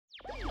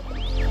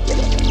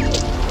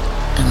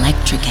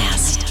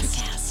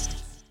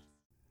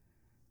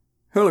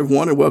Hello,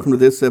 everyone, and welcome to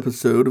this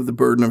episode of the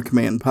Burden of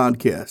Command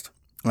podcast.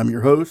 I'm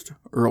your host,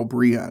 Earl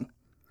Breon.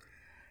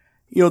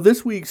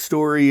 This week's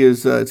story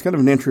is it's kind of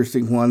an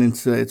interesting one.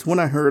 It's one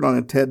I heard on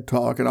a TED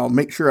Talk, and I'll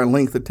make sure I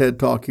link the TED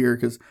Talk here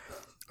because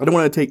I don't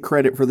want to take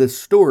credit for this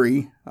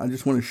story. I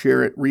just want to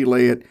share it,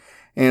 relay it,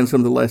 and some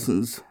of the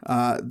lessons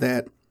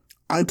that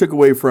I took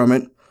away from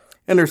it.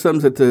 And there's some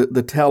that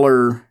the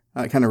teller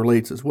kind of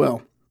relates as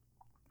well.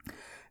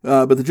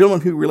 But the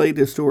gentleman who relayed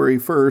this story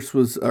first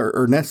was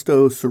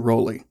Ernesto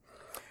Ciroli.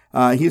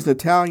 He's an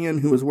Italian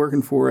who was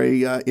working for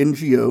a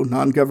NGO,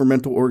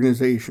 non-governmental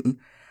organization,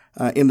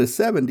 in the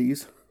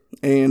 70s,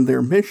 and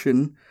their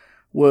mission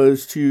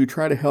was to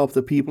try to help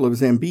the people of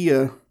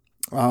Zambia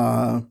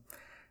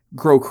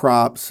grow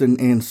crops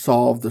and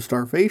solve the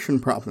starvation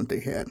problem that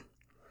they had.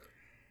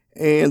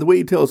 And the way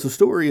he tells the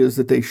story is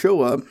that they show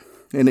up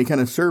and they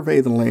kind of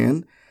survey the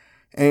land,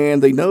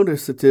 and they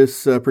notice that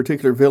this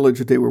particular village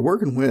that they were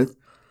working with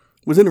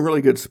was in a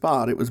really good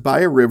spot. It was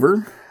by a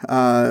river.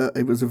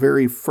 It was a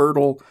very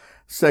fertile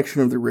section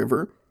of the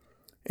river.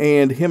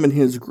 And him and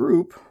his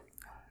group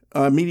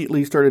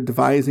immediately started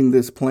devising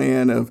this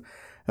plan of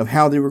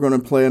how they were going to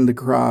plant the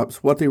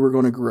crops, what they were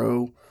going to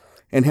grow,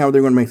 and how they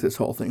were going to make this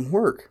whole thing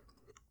work.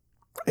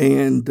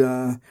 And,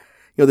 they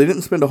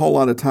didn't spend a whole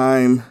lot of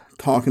time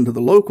talking to the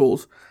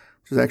locals,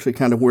 which is actually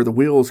kind of where the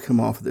wheels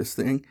come off of this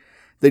thing.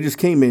 They just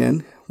came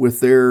in with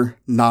their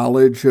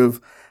knowledge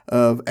of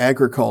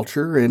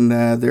agriculture and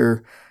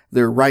their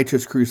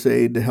righteous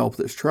crusade to help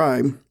this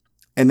tribe,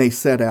 and they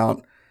set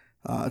out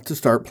to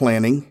start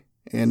planning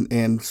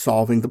and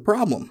solving the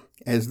problem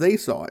as they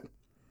saw it.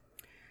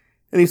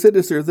 And he said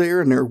as they're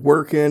there and they're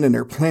working and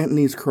they're planting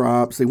these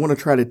crops, they want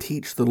to try to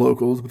teach the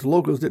locals, but the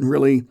locals didn't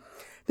really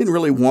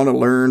want to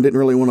learn, didn't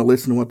really want to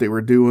listen to what they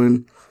were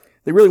doing.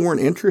 They really weren't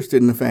interested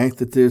in the fact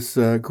that this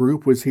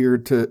group was here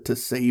to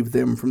save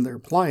them from their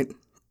plight.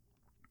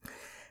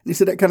 And he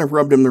said that kind of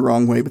rubbed him the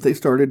wrong way, but they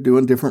started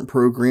doing different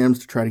programs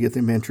to try to get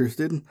them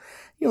interested.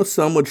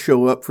 Some would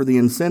show up for the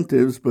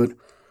incentives, but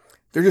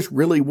there just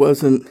really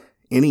wasn't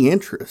any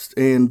interest.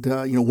 And,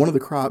 one of the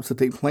crops that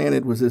they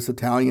planted was this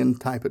Italian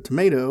type of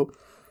tomato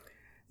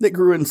that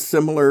grew in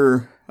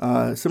similar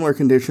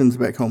conditions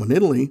back home in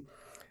Italy.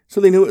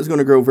 So they knew it was going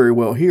to grow very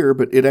well here,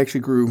 but it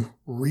actually grew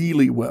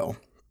really well.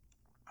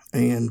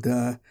 And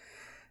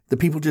the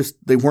people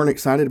they weren't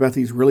excited about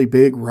these really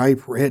big,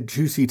 ripe, red,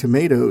 juicy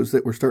tomatoes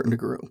that were starting to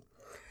grow.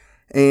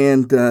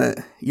 And,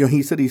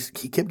 he said he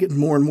kept getting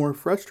more and more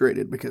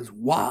frustrated because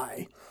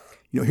why?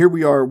 Here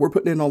we are, we're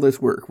putting in all this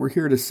work. We're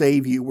here to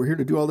save you. We're here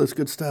to do all this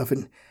good stuff.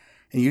 And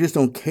you just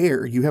don't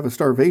care. You have a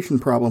starvation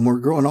problem. We're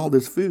growing all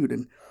this food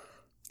and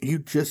you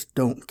just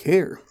don't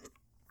care.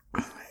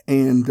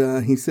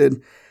 And he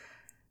said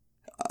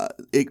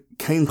it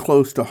came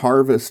close to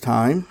harvest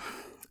time,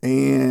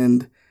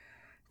 and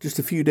just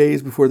a few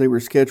days before they were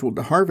scheduled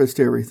to harvest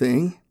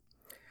everything,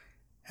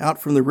 out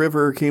from the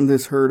river came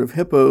this herd of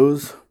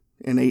hippos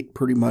and ate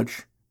pretty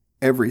much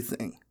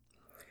everything.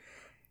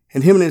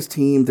 And him and his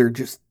team, they're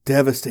just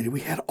devastated.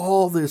 We had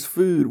all this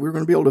food. We were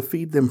going to be able to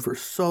feed them for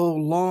so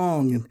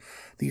long. And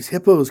these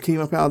hippos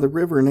came up out of the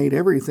river and ate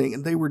everything.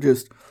 And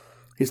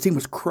his team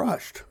was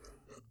crushed.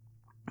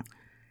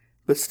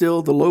 But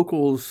still, the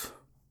locals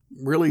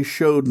really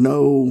showed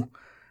no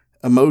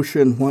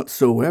emotion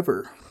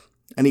whatsoever.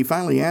 And he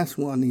finally asked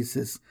one, he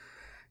says,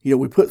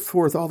 we put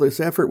forth all this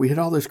effort. We had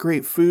all this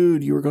great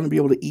food. You were going to be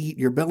able to eat.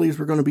 Your bellies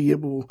were going to be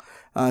able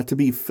to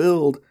be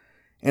filled.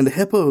 And the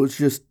hippos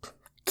just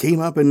came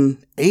up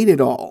and ate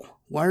it all.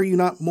 Why are you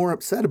not more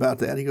upset about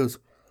that? He goes,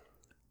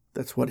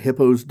 that's what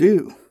hippos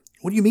do.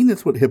 What do you mean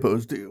that's what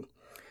hippos do?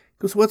 He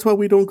goes, well, that's why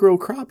we don't grow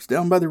crops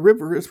down by the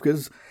river. It's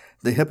because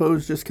the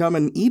hippos just come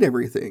and eat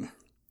everything.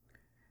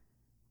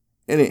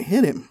 And it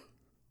hit him.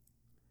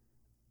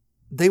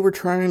 They were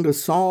trying to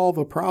solve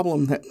a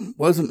problem that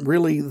wasn't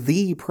really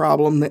the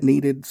problem that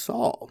needed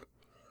solved.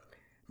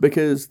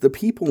 Because the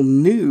people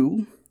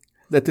knew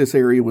that this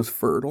area was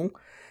fertile.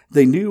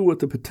 They knew what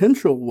the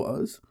potential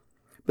was,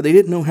 but they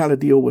didn't know how to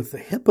deal with the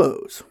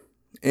hippos.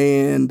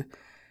 And,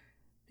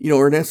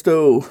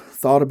 Ernesto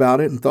thought about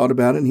it,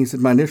 and he said,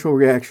 my initial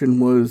reaction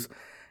was,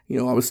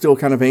 I was still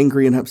kind of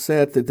angry and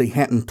upset that they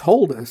hadn't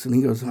told us. And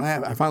he goes,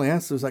 I finally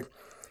asked, I was like,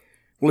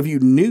 well, if you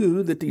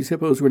knew that these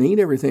hippos were going to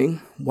eat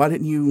everything, why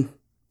didn't you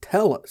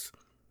tell us?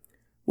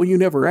 Well, you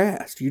never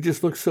asked. You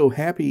just looked so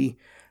happy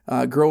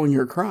growing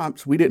your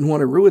crops. We didn't want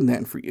to ruin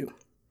that for you.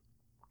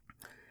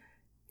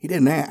 He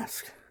didn't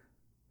ask.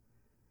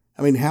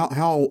 I mean,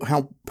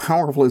 how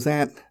powerful is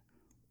that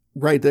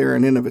right there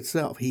in and of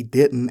itself? He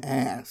didn't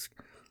ask.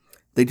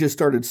 They just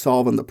started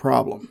solving the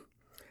problem.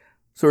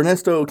 So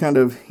Ernesto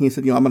he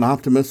said, I'm an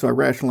optimist, so I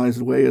rationalized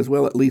it away as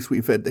well. At least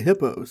we fed the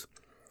hippos.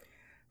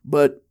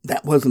 But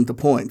that wasn't the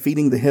point.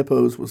 Feeding the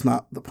hippos was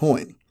not the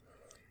point.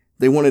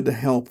 They wanted to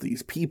help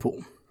these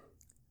people.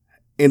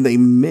 And they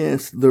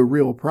missed the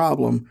real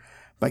problem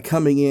by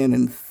coming in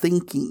and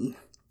thinking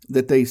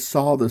that they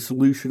saw the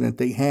solution, that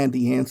they had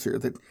the answer,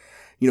 that,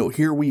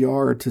 here we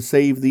are to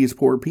save these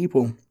poor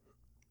people.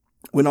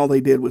 when all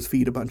they did was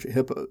feed a bunch of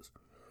hippos.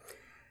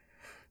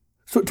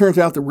 So it turns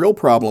out the real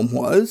problem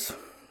was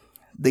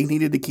they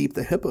needed to keep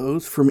the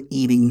hippos from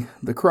eating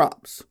the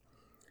crops.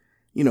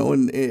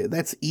 And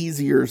that's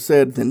easier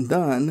said than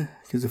done,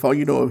 because if all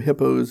you know of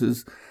hippos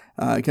is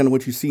kind of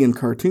what you see in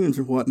cartoons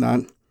and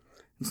whatnot,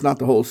 it's not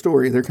the whole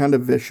story. They're kind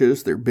of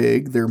vicious, they're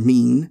big, they're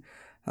mean,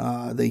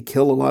 they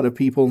kill a lot of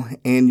people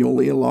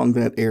annually along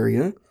that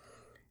area,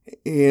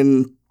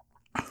 and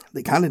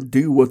they kind of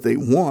do what they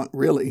want,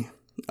 really.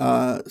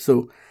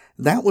 So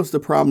that was the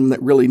problem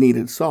that really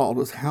needed solved,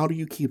 was how do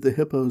you keep the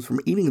hippos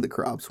from eating the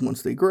crops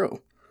once they grow?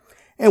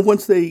 And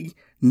once they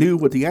knew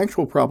what the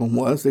actual problem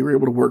was, they were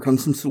able to work on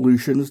some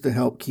solutions to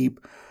help keep,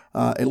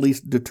 at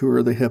least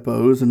deter the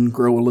hippos and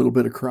grow a little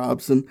bit of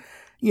crops. And,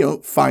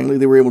 finally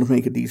they were able to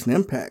make a decent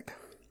impact.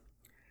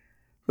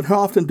 But how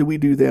often do we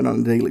do that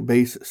on a daily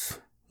basis?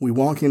 We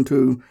walk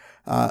into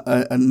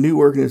a new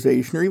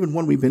organization, or even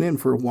one we've been in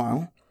for a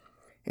while,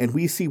 and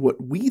we see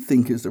what we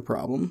think is the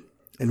problem,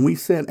 and we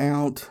set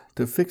out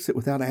to fix it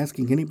without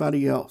asking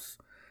anybody else.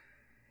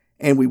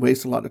 And we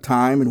waste a lot of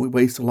time, and we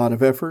waste a lot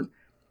of effort.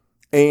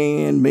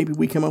 And maybe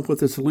we come up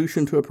with a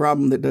solution to a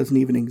problem that doesn't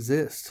even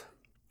exist.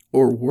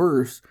 Or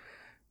worse,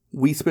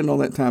 we spend all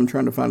that time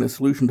trying to find a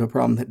solution to a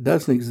problem that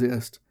doesn't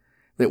exist,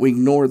 that we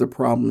ignore the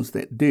problems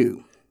that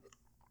do.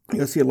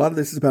 See, a lot of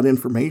this is about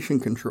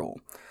information control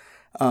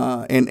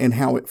and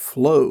how it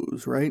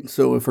flows, right?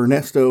 So if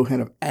Ernesto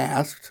had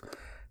asked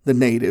the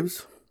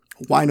natives,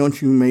 why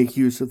don't you make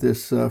use of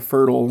this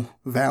fertile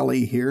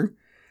valley here?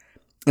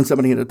 And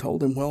somebody had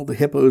told him, well, the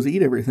hippos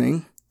eat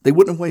everything. They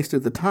wouldn't have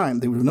wasted the time.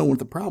 They would have known what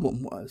the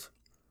problem was.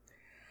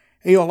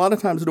 And, a lot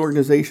of times in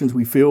organizations,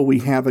 we feel we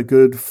have a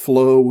good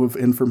flow of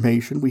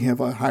information. We have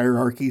a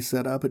hierarchy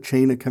set up, a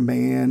chain of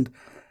command.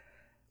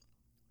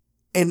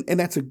 And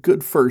that's a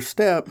good first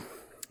step,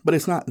 but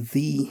it's not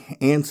the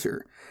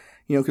answer.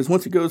 Because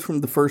once it goes from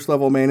the first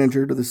level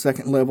manager to the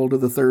second level to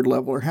the third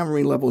level, or however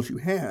many levels you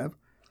have,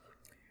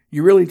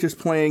 you're really just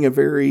playing a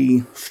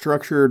very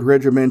structured,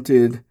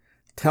 regimented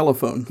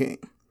telephone game.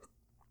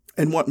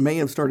 And what may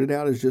have started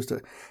out as just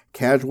a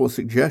casual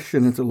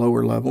suggestion at the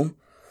lower level,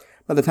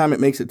 by the time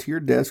it makes it to your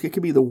desk, it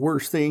could be the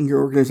worst thing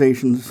your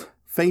organization's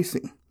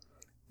facing,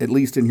 at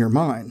least in your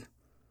mind.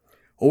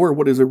 Or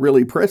what is a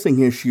really pressing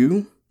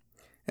issue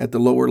at the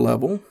lower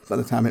level, by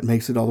the time it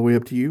makes it all the way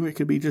up to you, it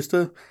could be just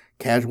a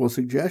casual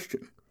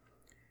suggestion.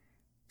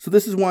 So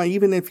this is why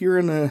even if you're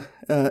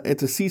at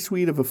the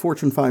C-suite of a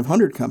Fortune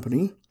 500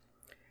 company,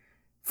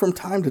 from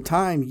time to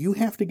time, you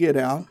have to get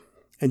out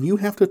and you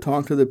have to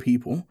talk to the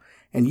people,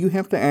 and you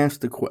have to ask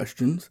the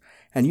questions,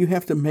 and you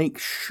have to make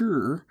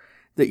sure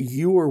that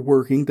you are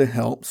working to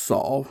help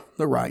solve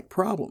the right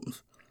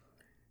problems.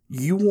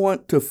 You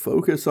want to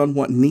focus on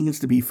what needs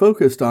to be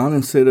focused on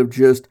instead of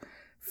just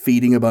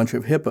feeding a bunch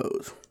of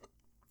hippos.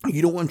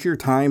 You don't want your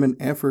time and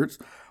efforts,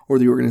 or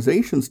the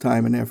organization's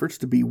time and efforts,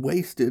 to be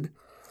wasted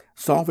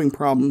solving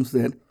problems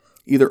that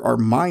either are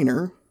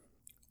minor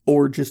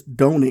or just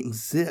don't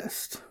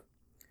exist.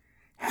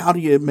 How do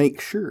you make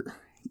sure?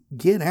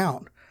 Get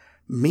out.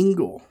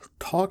 Mingle,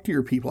 talk to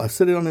your people. I've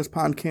said it on this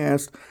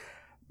podcast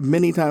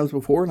many times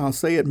before, and I'll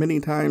say it many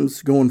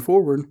times going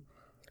forward.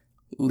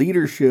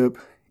 Leadership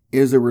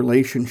is a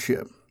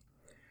relationship.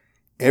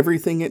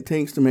 Everything it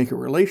takes to make a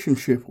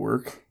relationship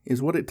work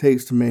is what it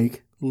takes to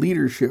make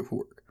leadership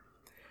work.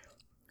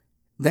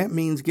 That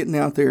means getting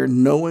out there,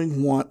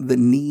 knowing what the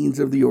needs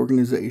of the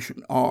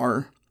organization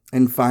are,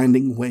 and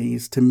finding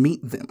ways to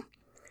meet them.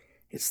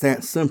 It's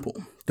that simple.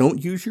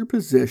 Don't use your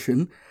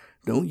position.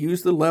 Don't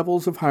use the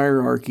levels of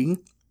hierarchy.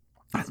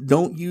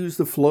 Don't use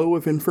the flow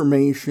of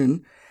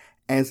information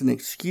as an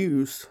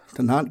excuse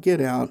to not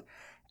get out.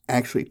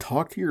 Actually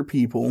talk to your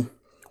people,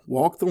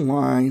 walk the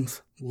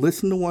lines,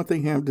 listen to what they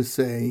have to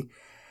say,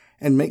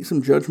 and make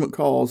some judgment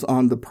calls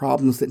on the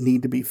problems that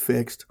need to be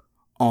fixed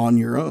on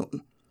your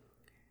own.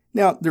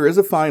 Now, there is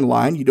a fine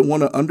line. You don't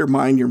want to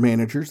undermine your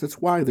managers. That's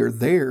why they're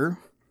there.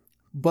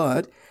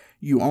 But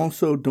you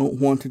also don't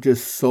want to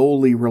just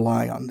solely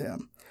rely on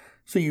them.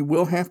 So you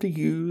will have to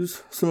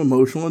use some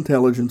emotional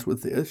intelligence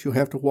with this. You'll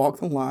have to walk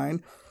the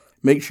line,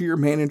 make sure your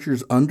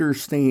managers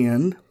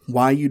understand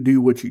why you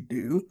do what you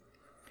do,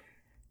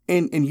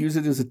 and use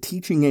it as a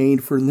teaching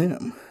aid for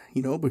them,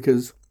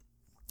 because,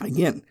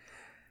 again,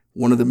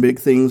 one of the big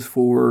things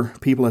for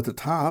people at the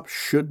top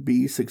should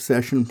be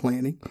succession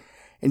planning.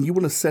 And you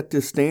want to set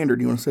this standard,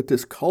 you want to set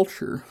this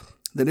culture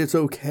that it's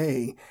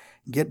okay.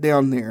 Get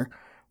down there.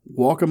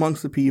 Walk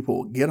amongst the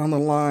people, get on the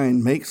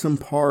line, make some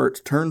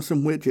parts, turn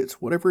some widgets,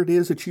 whatever it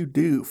is that you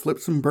do, flip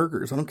some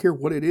burgers. I don't care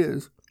what it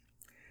is.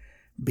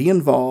 Be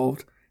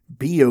involved,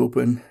 be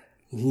open,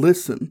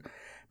 listen,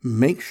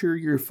 make sure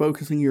you're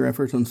focusing your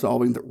efforts on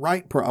solving the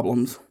right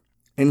problems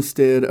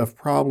instead of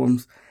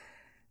problems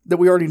that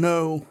we already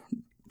know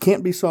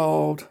can't be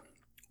solved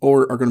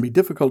or are going to be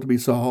difficult to be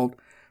solved,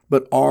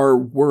 but are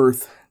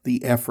worth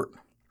the effort.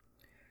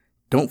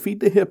 Don't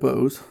feed the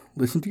hippos,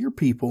 listen to your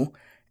people,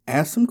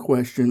 ask some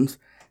questions,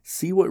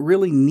 see what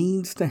really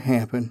needs to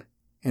happen,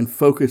 and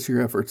focus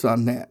your efforts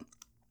on that.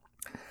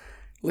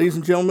 Ladies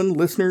and gentlemen,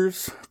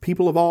 listeners,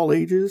 people of all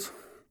ages,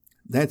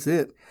 that's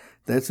it.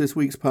 That's this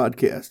week's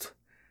podcast.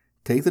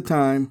 Take the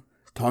time,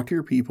 talk to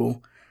your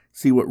people,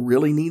 see what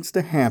really needs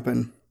to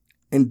happen,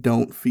 and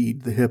don't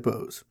feed the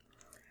hippos.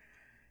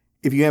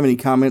 If you have any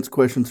comments,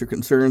 questions, or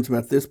concerns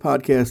about this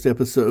podcast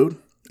episode,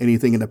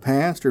 anything in the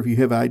past, or if you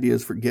have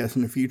ideas for guests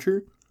in the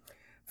future,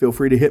 feel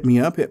free to hit me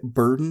up at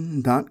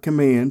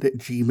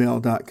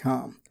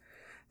burden.command@gmail.com.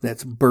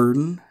 That's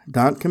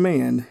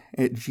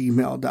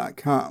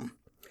burden.command@gmail.com.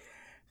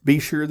 Be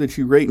sure that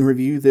you rate and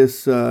review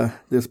this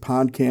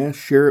podcast.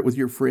 Share it with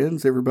your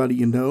friends, everybody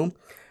you know.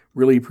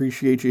 Really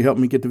appreciate you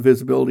helping me get the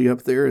visibility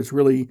up there. It's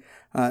really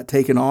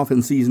taken off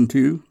in season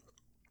 2.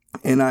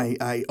 And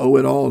I owe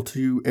it all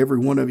to every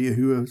one of you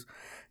who has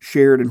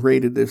shared and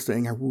rated this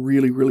thing. I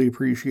really, really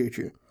appreciate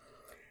you.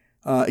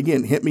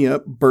 Again, hit me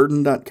up,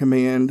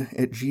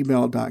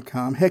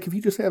 burden.command@gmail.com. Heck, if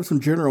you just have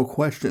some general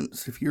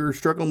questions, if you're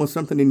struggling with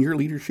something in your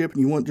leadership and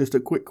you want just a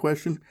quick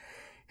question,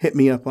 hit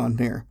me up on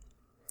there.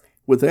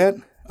 With that,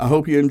 I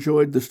hope you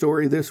enjoyed the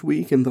story this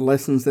week and the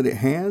lessons that it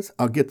has.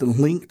 I'll get the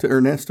link to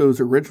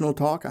Ernesto's original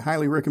talk. I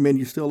highly recommend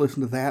you still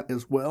listen to that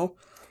as well.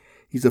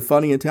 He's a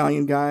funny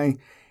Italian guy,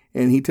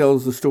 and he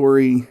tells the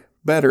story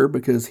better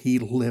because he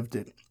lived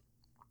it.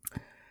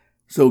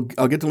 So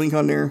I'll get the link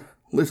on there.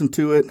 Listen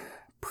to it.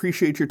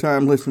 Appreciate your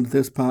time listening to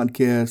this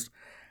podcast,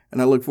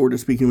 and I look forward to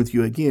speaking with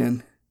you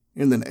again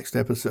in the next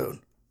episode.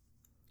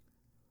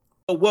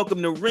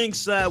 Welcome to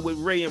Ringside with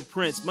Ray and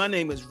Prince. My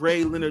name is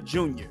Ray Leonard Jr.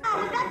 Oh, is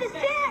that the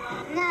shit?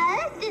 No,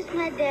 that's just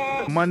my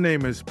dad. My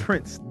name is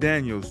Prince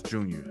Daniels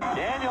Jr.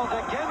 Daniels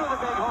again with a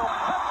big hole.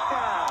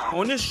 Touchdown.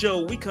 On this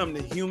show, we come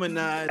to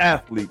humanize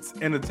Athletes,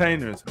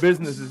 entertainers,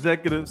 business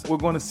executives. We're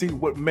going to see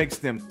what makes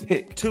them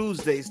tick.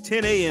 Tuesdays,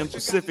 10 a.m.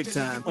 Pacific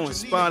time on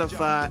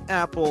Spotify,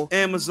 Apple,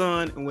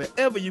 Amazon, and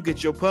wherever you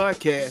get your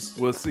podcasts.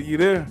 We'll see you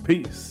there.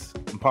 Peace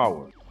and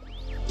power.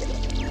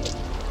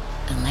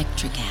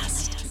 Electricast.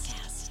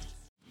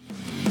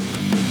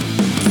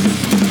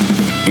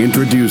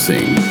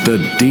 Introducing the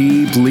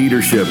Deep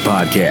Leadership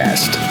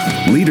Podcast.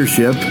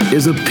 Leadership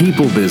is a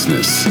people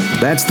business.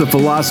 That's the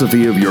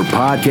philosophy of your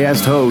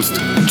podcast host,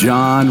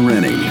 John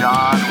Rennie.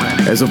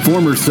 As a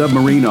former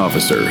submarine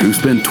officer who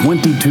spent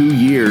 22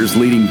 years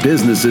leading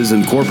businesses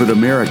in corporate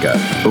America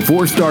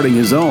before starting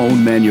his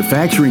own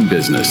manufacturing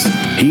business,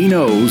 he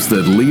knows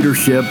that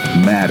leadership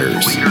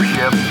matters.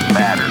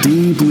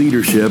 Deep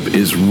Leadership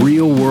is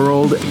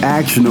real-world,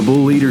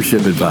 actionable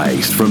leadership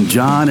advice from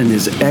John and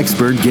his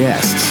expert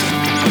guests.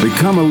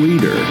 Become a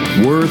leader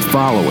worth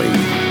following.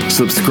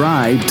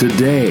 Subscribe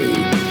today.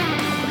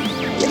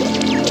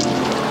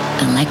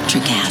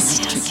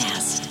 Electricast.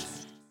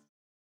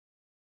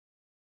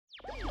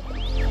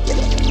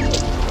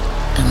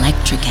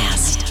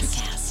 Electricast.